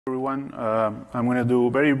Everyone, I'm going to do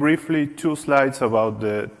very briefly 2 slides about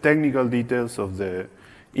the technical details of the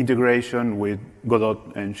integration with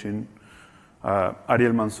Godot Enjin.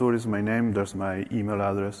 Ariel Manzur is my name. There's my email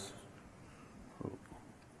address.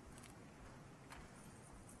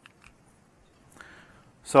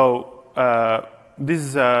 So this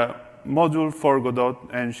is a module for Godot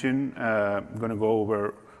Enjin. I'm going to go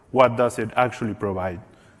over what does it actually provide.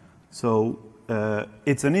 So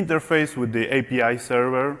it's an interface with the API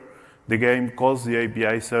server. The game calls the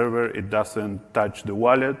API server. It doesn't touch the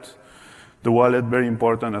wallet. The wallet, very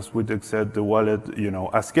important, as Wittek said, the wallet,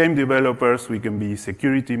 as game developers, we can be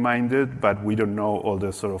security-minded, but we don't know all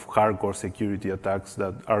the sort of hardcore security attacks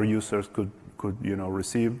that our users could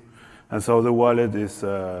receive. And so the wallet is,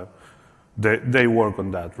 they work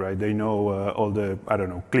on that, right? They know all the,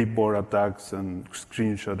 clipboard attacks and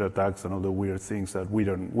screenshot attacks and all the weird things that we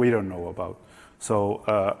don't know about. So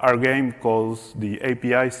our game calls the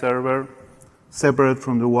API server, separate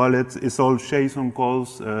from the wallet. It's all JSON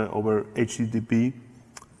calls over HTTP.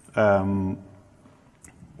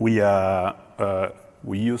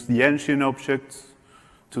 We use the Enjin objects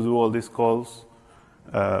to do all these calls.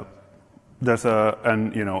 It's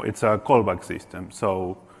a callback system.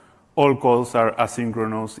 So all calls are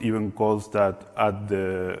asynchronous, even calls that at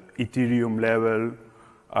the Ethereum level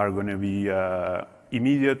are going to be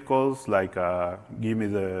immediate calls, like give me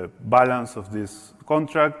the balance of this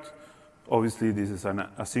contract. Obviously, this is an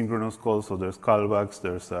asynchronous call, so there's callbacks,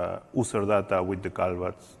 there's user data with the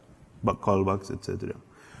callbacks, etc.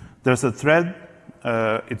 There's a thread.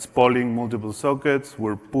 It's polling multiple sockets.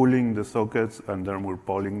 We're pulling the sockets, and then we're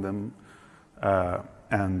polling them.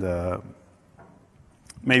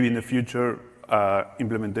 Maybe in the future,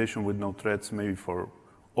 implementation with no threads, maybe for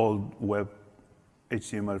old web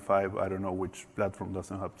HTML5, I don't know which platform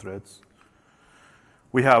doesn't have threads.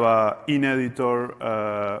 We have an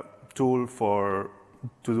in-editor tool to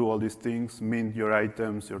do all these things, mint your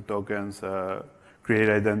items, your tokens, create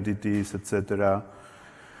identities, etc.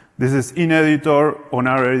 This is in-editor on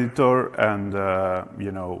our editor, and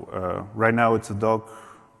right now it's a doc.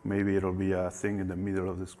 Maybe it'll be a thing in the middle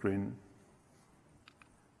of the screen.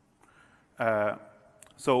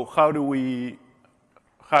 So how do we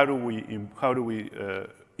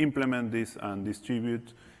implement this and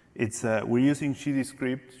distribute? We're using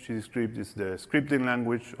GDScript. GDScript is the scripting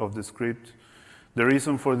language of the script. The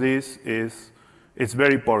reason for this is it's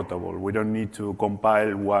very portable. We don't need to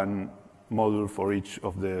compile one module for each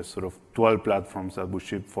of the sort of 12 platforms that we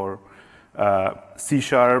ship for. C#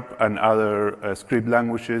 and other script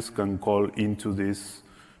languages can call into this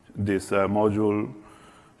module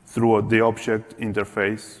through the object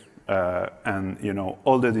interface. And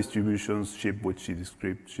all the distributions ship with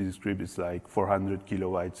GDScript. GDScript is like 400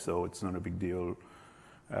 kilobytes, so it's not a big deal.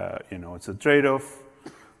 It's a trade-off,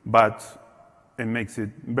 but it makes it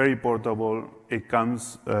very portable. It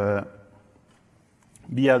comes via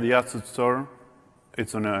the asset store.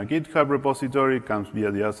 It's on a GitHub repository. It comes via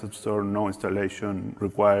the asset store. No installation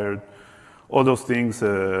required. All those things.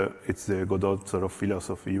 It's the Godot sort of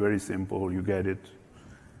philosophy. Very simple. You get it.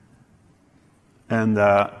 And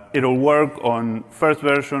it'll work on first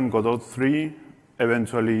version, Godot 3,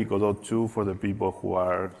 eventually Godot 2 for the people who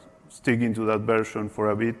are sticking to that version for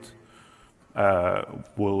a bit.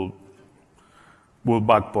 We'll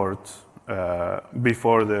backport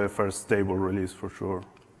before the first stable release for sure.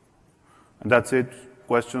 And that's it.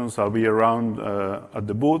 Questions, I'll be around at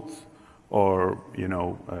the booth or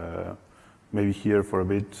maybe here for a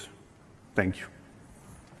bit. Thank you.